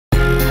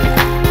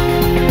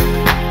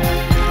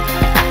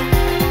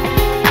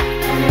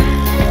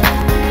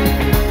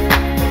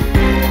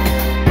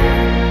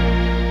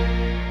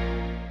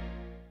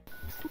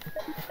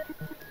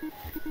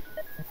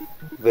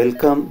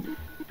Welcome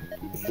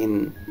in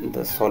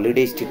the Solid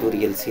Edge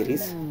tutorial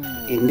series.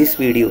 In this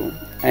video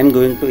I am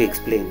going to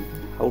explain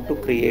how to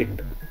create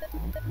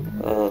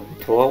a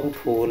throughout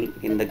hole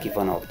in the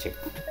given object.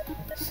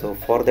 So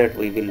for that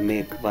we will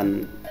make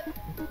one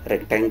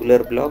rectangular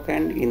block,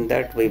 and in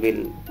that we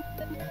will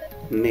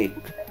make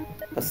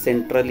a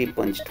centrally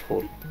punched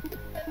hole.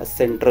 A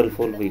central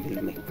hole we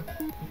will make.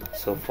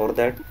 So for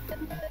that,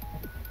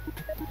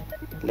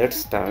 let's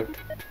start.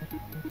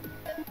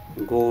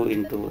 Go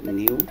into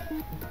new,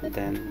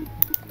 then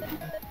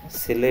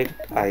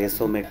select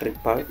isometric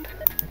part,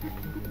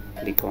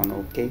 click on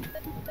OK.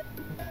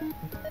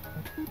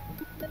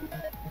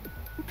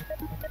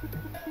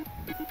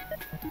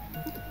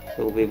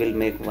 So we will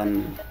make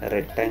one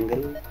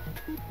rectangle.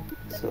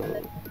 So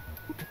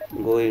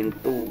go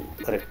into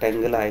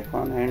rectangle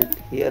icon and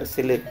here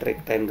select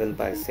rectangle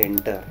by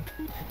center.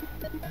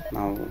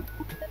 Now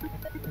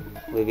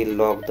we will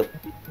lock the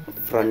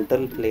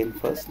frontal plane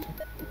first.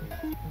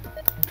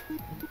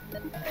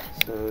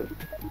 So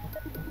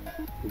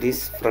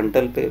this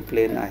frontal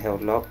plane I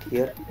have locked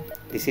here.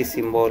 This is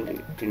symbol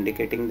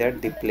indicating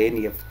that the plane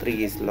F3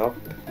 is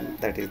locked,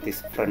 that is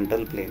this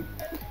frontal plane.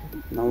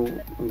 Now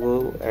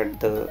go at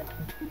the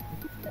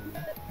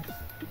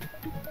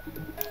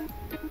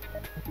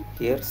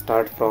here,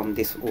 start from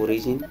this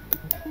origin,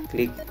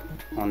 click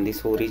on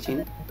this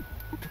origin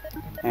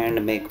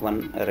and make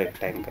one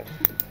rectangle.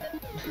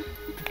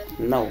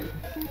 Now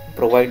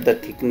provide the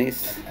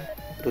thickness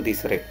to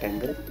this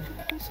rectangle.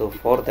 So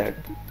for that,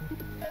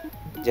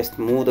 just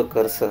move the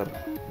cursor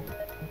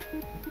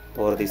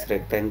over this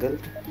rectangle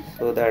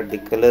so that the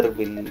color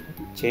will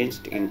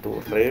change into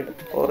red,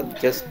 or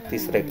just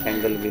this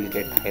rectangle will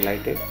get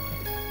highlighted.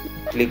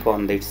 Click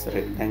on this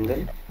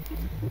rectangle,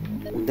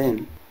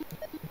 then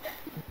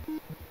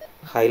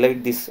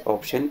highlight this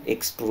option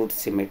extrude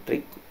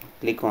symmetric,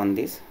 click on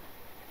this.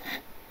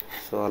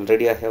 So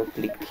already I have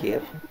clicked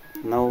here.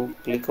 Now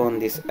click on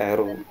this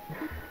arrow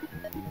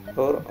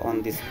or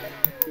on this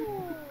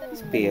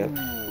sphere.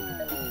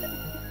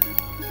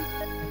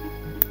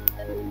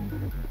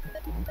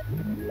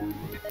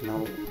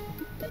 Now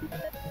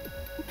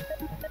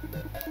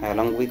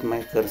along with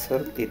my cursor,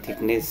 the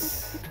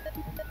thickness,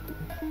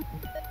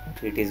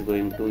 it is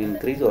going to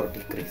increase or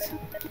decrease.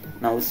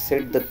 Now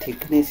set the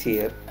thickness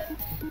here.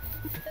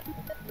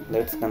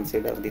 Let's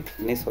consider the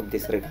thickness of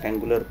this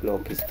rectangular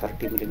block is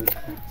 30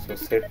 mm. So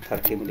set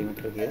 30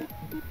 mm here.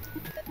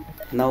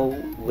 Now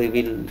we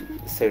will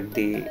set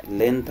the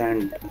length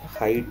and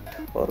height,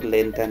 or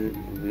length and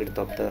width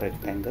of the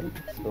rectangle.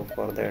 So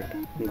for that,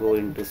 go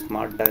into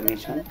smart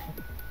dimension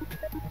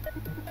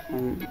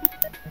and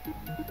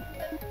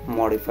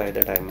modify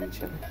the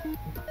dimension.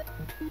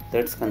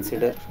 Let's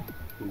consider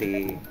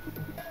the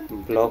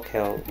block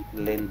have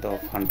length of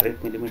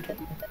 100 mm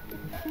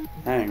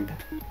and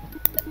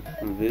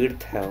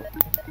width have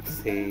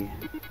say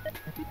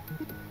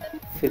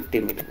 50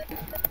 mm.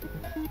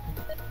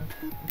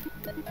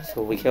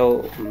 So we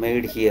have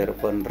made here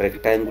one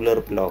rectangular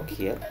block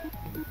here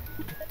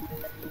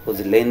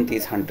whose length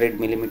is 100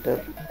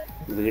 mm,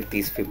 width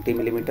is 50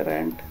 mm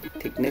and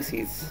thickness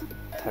is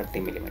 30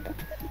 mm.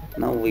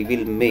 Now we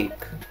will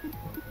make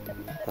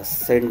a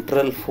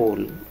central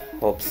hole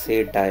of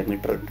say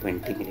diameter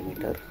 20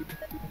 mm.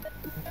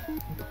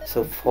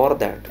 So for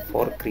that,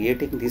 for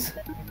creating this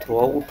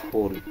throughout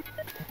hole,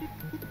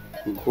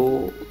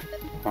 go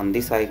on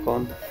this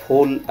icon,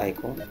 hole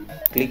icon,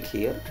 click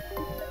here,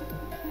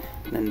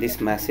 and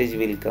this message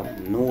will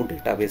come, no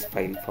database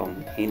file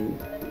found in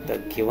the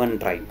given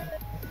drive.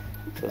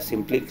 So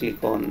simply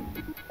click on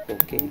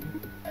OK,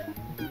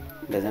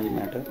 doesn't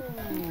matter.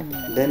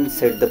 Then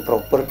set the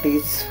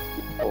properties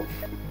of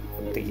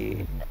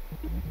the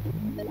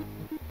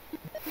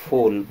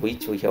hole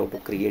which we have to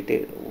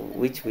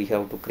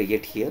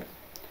create here.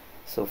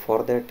 So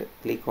for that,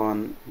 click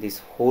on this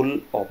hole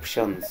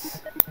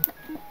options.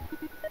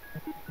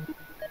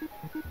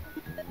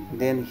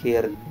 Then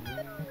here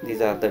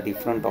these are the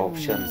different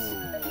options.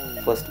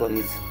 First one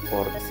is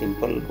for the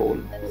simple hole,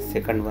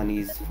 second one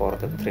is for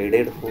the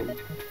threaded hole,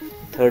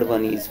 third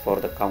one is for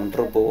the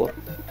counter bore,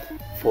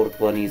 fourth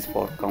one is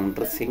for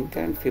countersink,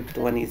 and fifth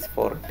one is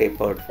for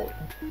tapered hole.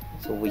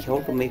 So we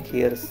have to make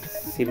here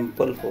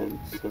simple hole.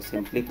 So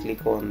simply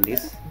click on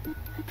this.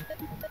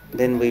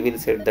 Then we will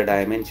set the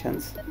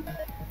dimensions.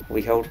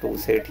 We have to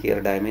set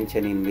here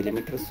dimension in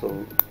millimeters.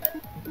 So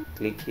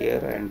click here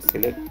and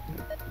select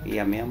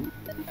mm.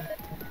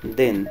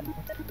 Then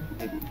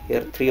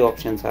here three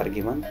options are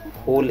given.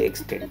 Hole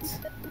extents.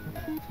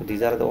 So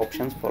these are the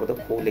options for the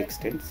hole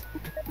extents.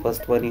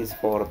 First one is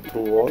for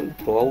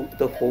throughout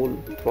the hole.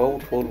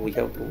 Throughout hole we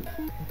have to,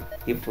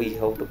 if we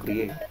have to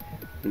create,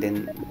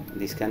 then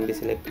this can be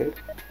selected.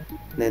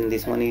 Then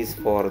this one is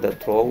for the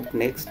throughout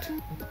next,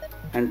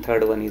 and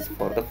third one is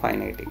for the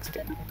finite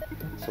extent.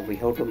 So we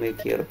have to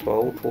make here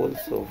throughout hole.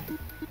 So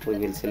we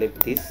will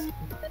select this,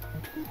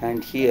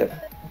 and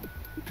here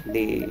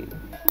the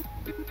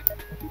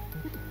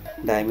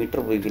diameter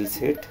we will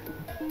set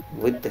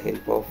with the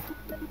help of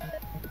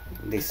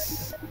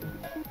this.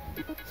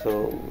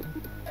 So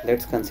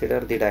let's consider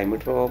the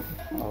diameter of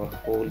our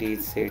hole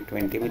is say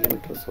 20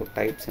 millimeter. So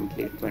type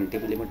simply 20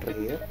 millimeter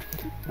here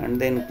and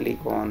then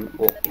click on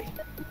OK.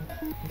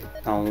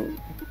 Now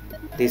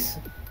this,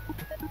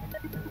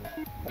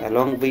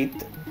 along with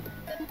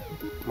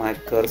my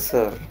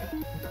cursor,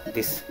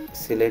 this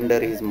cylinder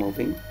is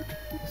moving.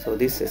 So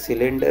this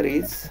cylinder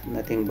is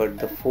nothing but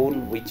the hole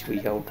which we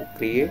have to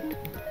create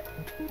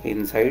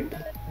inside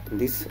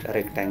this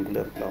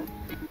rectangular block.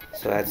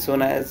 So as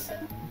soon as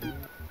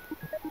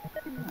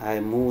I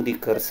move the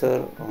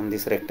cursor on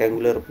this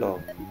rectangular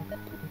block,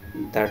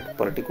 that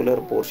particular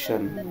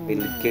portion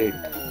will get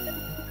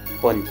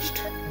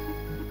punched.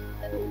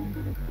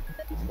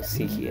 So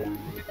see here.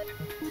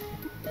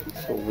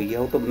 So we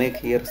have to make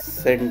here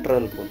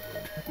central hole.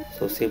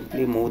 So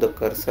simply move the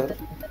cursor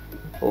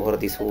over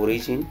this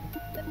origin.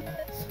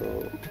 So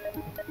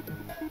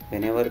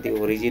whenever the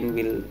origin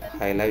will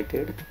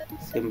highlighted,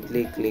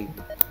 simply click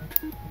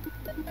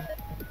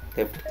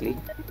left click.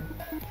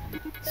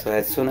 So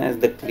as soon as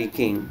the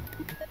clicking,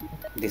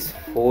 this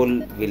hole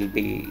will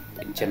be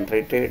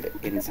generated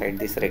inside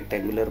this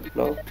rectangular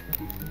block.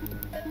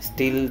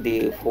 Still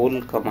the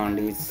hole command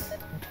is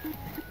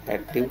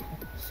active.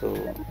 So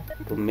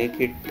to make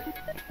it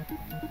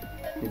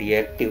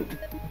deactive,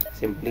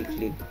 simply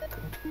click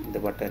the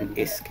button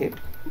escape.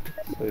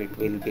 So it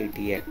will be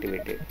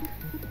deactivated.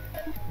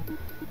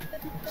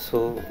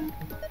 So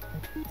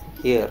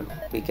here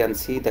we can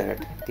see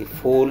that the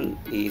hole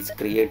is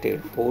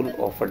created, hole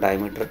of a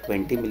diameter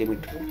 20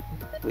 millimeter,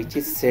 which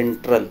is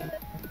central,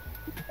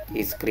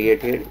 is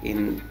created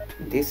in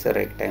this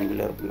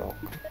rectangular block.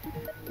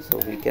 So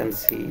we can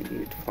see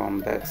it from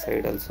back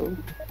side also.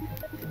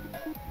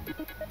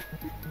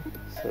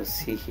 So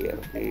see here,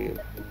 the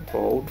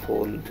throughout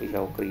hole we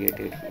have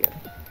created here.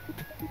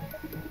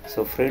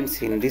 So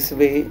friends, in this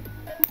way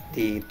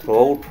the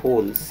throughout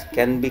holes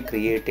can be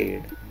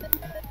created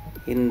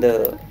in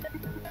the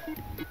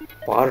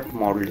part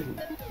modeling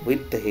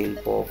with the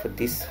help of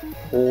this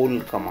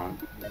hole command.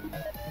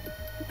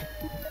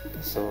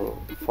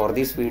 So for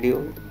this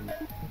video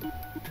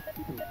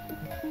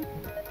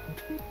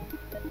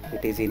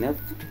it is enough.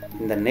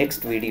 In the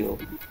next video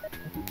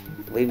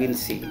we will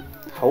see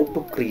how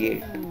to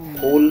create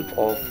hole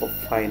of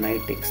a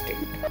finite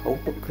extent, how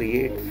to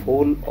create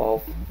hole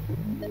of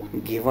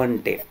given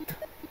depth.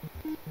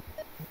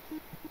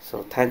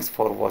 So thanks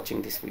for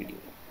watching this video.